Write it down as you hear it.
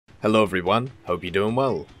Hello everyone, hope you're doing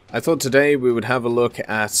well. I thought today we would have a look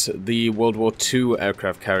at the World War II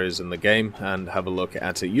aircraft carriers in the game and have a look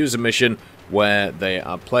at a user mission where they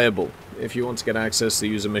are playable. If you want to get access to the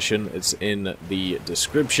user mission, it's in the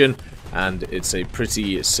description and it's a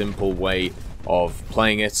pretty simple way of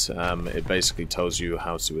playing it. It basically tells you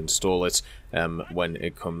how to install it when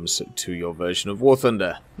it comes to your version of War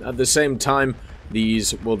Thunder. At the same time,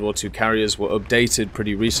 these World War II carriers were updated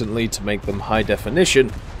pretty recently to make them high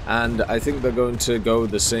definition, and I think they're going to go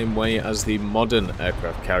the same way as the modern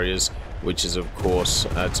aircraft carriers, which is of course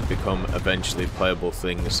to become eventually playable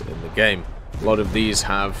things in the game. A lot of these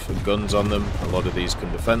have guns on them, a lot of these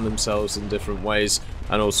can defend themselves in different ways,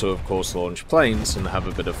 and also of course launch planes and have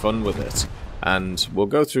a bit of fun with it. And we'll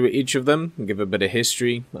go through each of them and give a bit of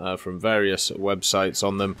history from various websites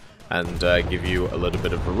on them, and give you a little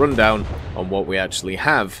bit of a rundown on what we actually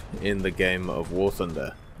have in the game of War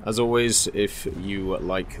Thunder. As always, if you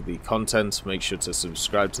like the content, make sure to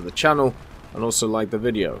subscribe to the channel and also like the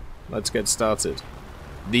video. Let's get started.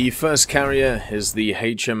 The first carrier is the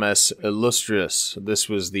HMS Illustrious. This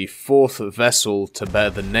was the fourth vessel to bear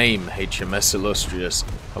the name HMS Illustrious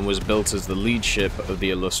and was built as the lead ship of the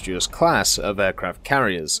Illustrious class of aircraft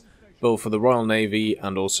carriers, built for the Royal Navy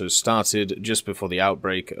and also started just before the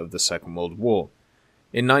outbreak of the Second World War.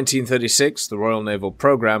 In 1936, the Royal Naval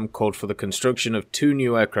Programme called for the construction of 2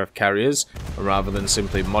 new aircraft carriers, rather than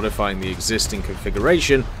simply modifying the existing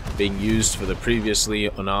configuration being used for the previously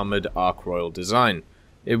unarmoured Ark Royal design.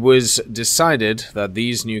 It was decided that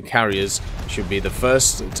these new carriers should be the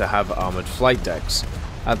first to have armoured flight decks.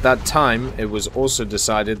 At that time, it was also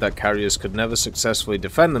decided that carriers could never successfully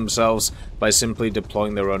defend themselves by simply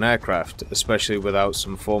deploying their own aircraft, especially without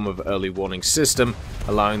some form of early warning system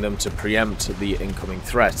allowing them to preempt the incoming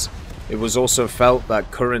threat. It was also felt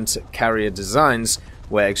that current carrier designs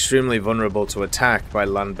were extremely vulnerable to attack by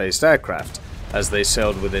land-based aircraft, as they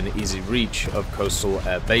sailed within easy reach of coastal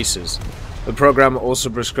air bases. The program also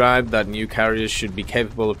prescribed that new carriers should be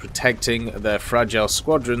capable of protecting their fragile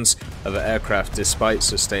squadrons of aircraft despite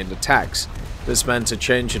sustained attacks. This meant a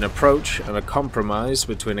change in approach and a compromise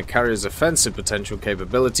between a carrier's offensive potential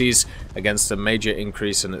capabilities against a major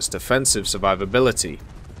increase in its defensive survivability.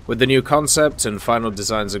 With the new concept and final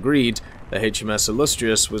designs agreed, the HMS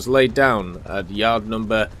Illustrious was laid down at yard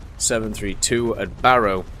number 732 at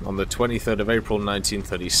Barrow on the 23rd of April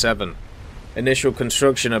 1937. Initial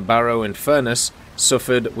construction at Barrow in Furness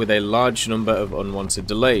suffered with a large number of unwanted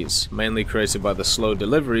delays, mainly created by the slow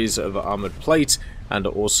deliveries of armoured plate and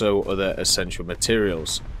also other essential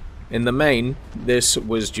materials. In the main, this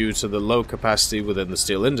was due to the low capacity within the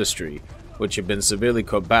steel industry, which had been severely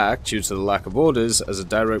cut back due to the lack of orders as a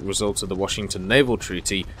direct result of the Washington Naval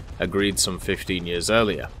Treaty agreed some 15 years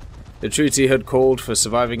earlier. The treaty had called for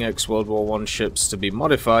surviving ex-World War I ships to be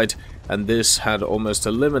modified, and this had almost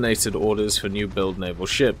eliminated orders for new-build naval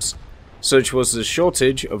ships. Such was the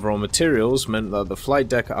shortage of raw materials meant that the flight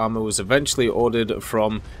deck armor was eventually ordered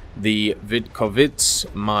from the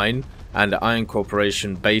Vitkovets mine and iron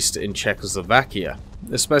corporation based in Czechoslovakia.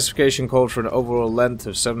 The specification called for an overall length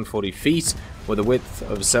of 740 feet with a width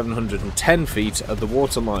of 710 feet at the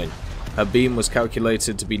waterline. Her beam was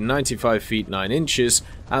calculated to be 95 feet 9 inches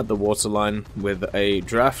at the waterline, with a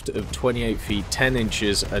draft of 28 feet 10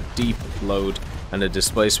 inches at deep load and a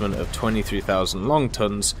displacement of 23,000 long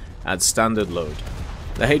tons at standard load.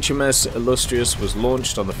 The HMS Illustrious was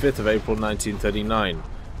launched on the 5th of April 1939,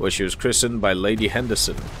 where she was christened by Lady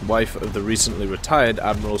Henderson, wife of the recently retired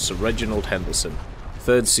Admiral Sir Reginald Henderson,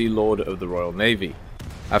 3rd Sea Lord of the Royal Navy.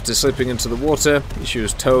 After slipping into the water, she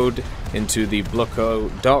was towed into the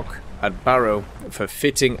Baku dock at Barrow for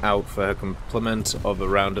fitting out for her complement of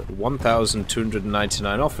around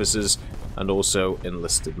 1,299 officers and also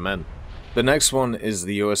enlisted men. The next one is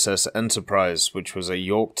the USS Enterprise, which was a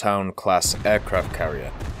Yorktown-class aircraft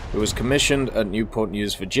carrier. It was commissioned at Newport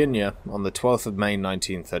News, Virginia on the 12th of May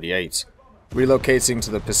 1938. Relocating to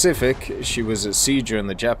the Pacific, she was at sea during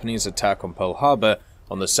the Japanese attack on Pearl Harbor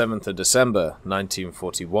on the 7th of December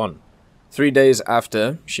 1941. 3 days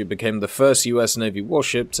after, she became the first US Navy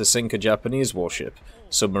warship to sink a Japanese warship,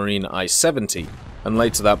 submarine I-70, and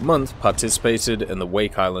later that month participated in the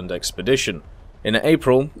Wake Island expedition. In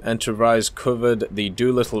April, Enterprise covered the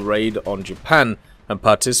Doolittle raid on Japan and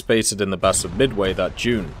participated in the Battle of Midway that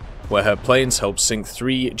June, where her planes helped sink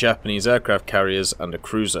 3 Japanese aircraft carriers and a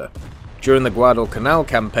cruiser. During the Guadalcanal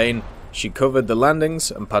campaign, she covered the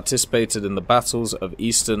landings and participated in the battles of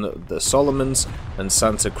Eastern the Solomons and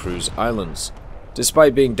Santa Cruz Islands.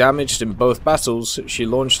 Despite being damaged in both battles, she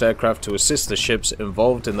launched aircraft to assist the ships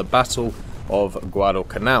involved in the Battle of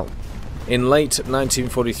Guadalcanal. In late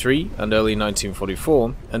 1943 and early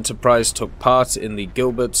 1944, Enterprise took part in the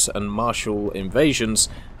Gilbert's and Marshall invasions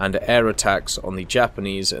and air attacks on the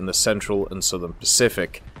Japanese in the Central and Southern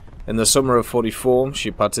Pacific. In the summer of 44,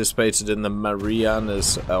 she participated in the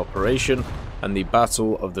Marianas Operation and the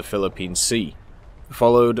Battle of the Philippine Sea,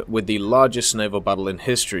 followed with the largest naval battle in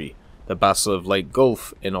history, the Battle of Lake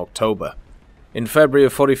Gulf, in October. In February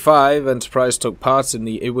of 45, Enterprise took part in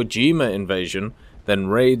the Iwo Jima invasion, then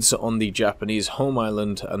raids on the Japanese home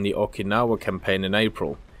island and the Okinawa campaign in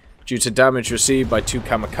April. Due to damage received by 2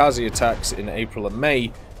 kamikaze attacks in April and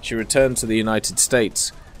May, she returned to the United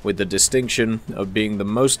States, with the distinction of being the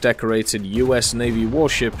most decorated US Navy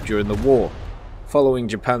warship during the war. Following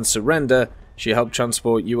Japan's surrender, she helped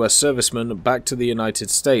transport US servicemen back to the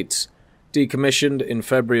United States. Decommissioned in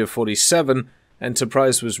February of 47,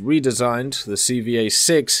 Enterprise was redesigned, the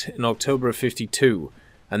CVS-6, in October of 52,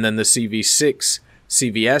 and then the CVS-6,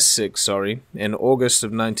 in August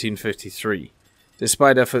of 1953.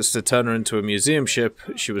 Despite efforts to turn her into a museum ship,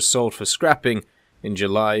 she was sold for scrapping in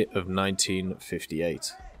July of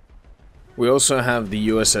 1958. We also have the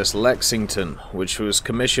USS Lexington, which was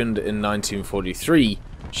commissioned in 1943.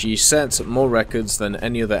 She set more records than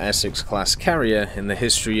any other Essex-class carrier in the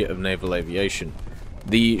history of naval aviation.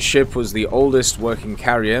 The ship was the oldest working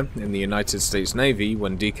carrier in the United States Navy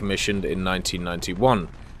when decommissioned in 1991.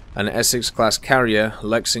 An Essex-class carrier,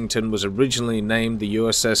 Lexington was originally named the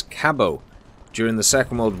USS Cabot. During the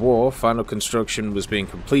Second World War, final construction was being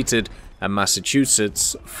completed at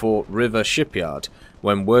Massachusetts Fort River Shipyard,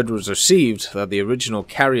 when word was received that the original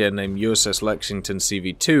carrier named USS Lexington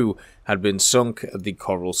CV-2 had been sunk at the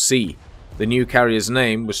Coral Sea. The new carrier's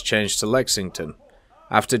name was changed to Lexington.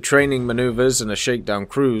 After training maneuvers and a shakedown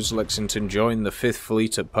cruise, Lexington joined the 5th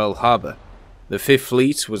Fleet at Pearl Harbor. The 5th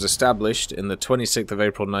Fleet was established in the 26th of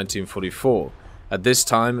April 1944. At this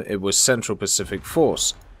time, it was Central Pacific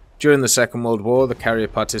Force. During the Second World War, the carrier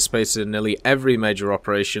participated in nearly every major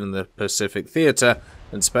operation in the Pacific Theater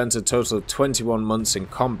and spent a total of 21 months in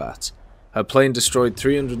combat. Her plane destroyed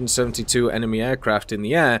 372 enemy aircraft in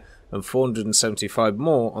the air and 475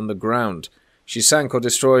 more on the ground. She sank or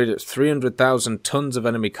destroyed 300,000 tons of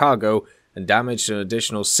enemy cargo and damaged an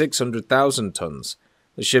additional 600,000 tons.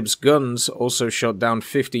 The ship's guns also shot down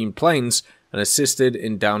 15 planes and assisted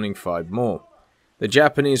in downing 5 more. The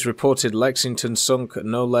Japanese reported Lexington sunk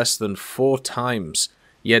no less than 4 times,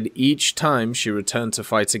 yet each time she returned to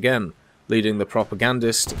fight again, leading the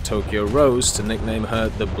propagandist Tokyo Rose to nickname her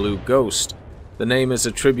the Blue Ghost. The name is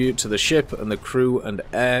a tribute to the ship and the crew and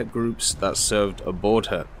air groups that served aboard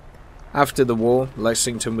her. After the war,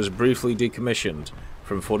 Lexington was briefly decommissioned,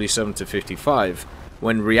 from 47 to 55.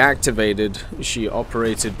 When reactivated, she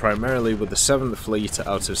operated primarily with the 7th Fleet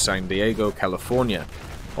out of San Diego, California.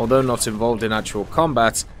 Although not involved in actual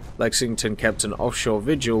combat, Lexington kept an offshore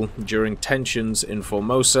vigil during tensions in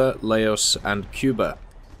Formosa, Laos, and Cuba.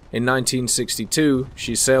 In 1962,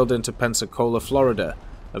 she sailed into Pensacola, Florida,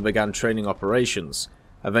 and began training operations,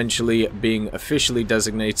 eventually being officially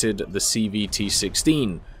designated the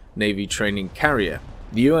CVT-16, Navy Training Carrier.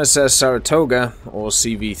 The USS Saratoga, or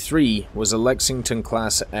CV-3, was a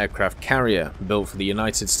Lexington-class aircraft carrier built for the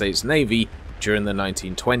United States Navy during the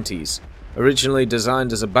 1920s. Originally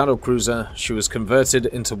designed as a battlecruiser, she was converted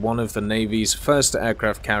into one of the Navy's first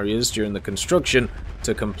aircraft carriers during the construction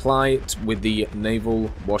to comply with the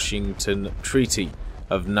Naval Washington Treaty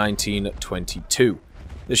of 1922.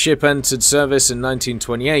 The ship entered service in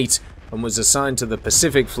 1928 and was assigned to the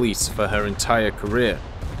Pacific Fleet for her entire career.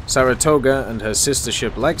 Saratoga and her sister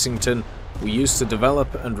ship Lexington were used to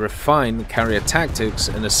develop and refine carrier tactics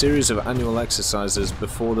in a series of annual exercises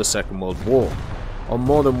before the Second World War. On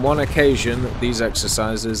more than one occasion, these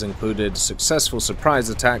exercises included successful surprise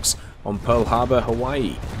attacks on Pearl Harbor,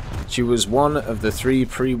 Hawaii. She was one of the 3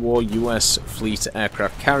 pre-war US fleet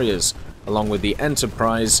aircraft carriers, along with the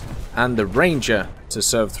Enterprise and the Ranger, to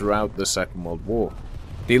serve throughout the Second World War.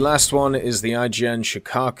 The last one is the IJN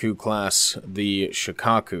Shokaku class, the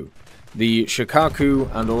Shokaku. The Shokaku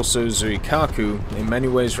and also Zuikaku in many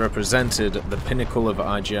ways represented the pinnacle of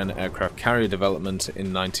IJN aircraft carrier development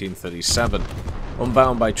in 1937.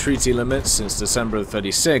 Unbound by treaty limits since December of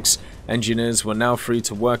 36, engineers were now free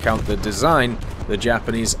to work out the design the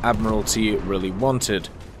Japanese Admiralty really wanted.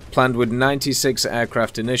 Planned with 96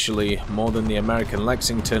 aircraft initially, more than the American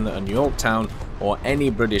Lexington and Yorktown or any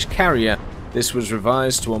British carrier, this was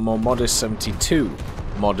revised to a more modest 72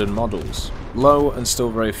 modern models. Low and still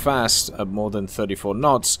very fast at more than 34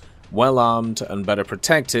 knots, well armed and better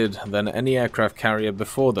protected than any aircraft carrier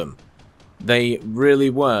before them. They really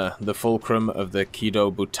were the fulcrum of the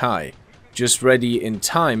Kido Butai, just ready in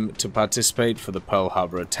time to participate for the Pearl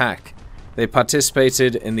Harbor attack. They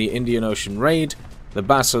participated in the Indian Ocean Raid, the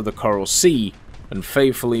Battle of the Coral Sea, and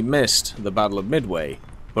faithfully missed the Battle of Midway,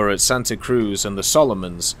 were at Santa Cruz and the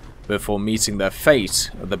Solomons before meeting their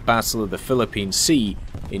fate at the Battle of the Philippine Sea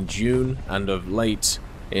in June and of late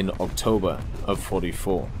in October of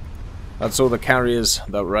 44. That's all the carriers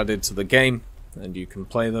that were added to the game, and you can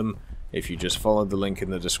play them if you just follow the link in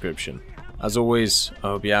the description. As always, I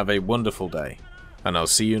hope you have a wonderful day, and I'll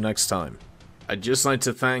see you next time. I'd just like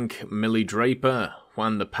to thank Millie Draper,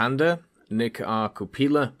 Juan the Panda, Nick R.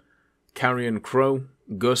 Kupila, Carrion Crow,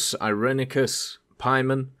 Gus Irenicus,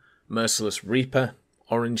 Pyman, Merciless Reaper,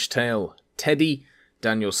 Orange Tail, Teddy,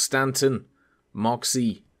 Daniel Stanton,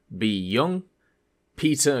 Moxie B. Young,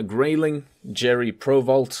 Peter Grayling, Jerry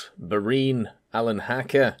Provolt, Bareen, Alan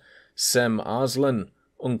Hacker, Sem Arslan,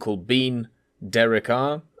 Uncle Bean, Derek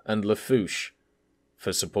R. and Lafouche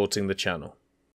for supporting the channel.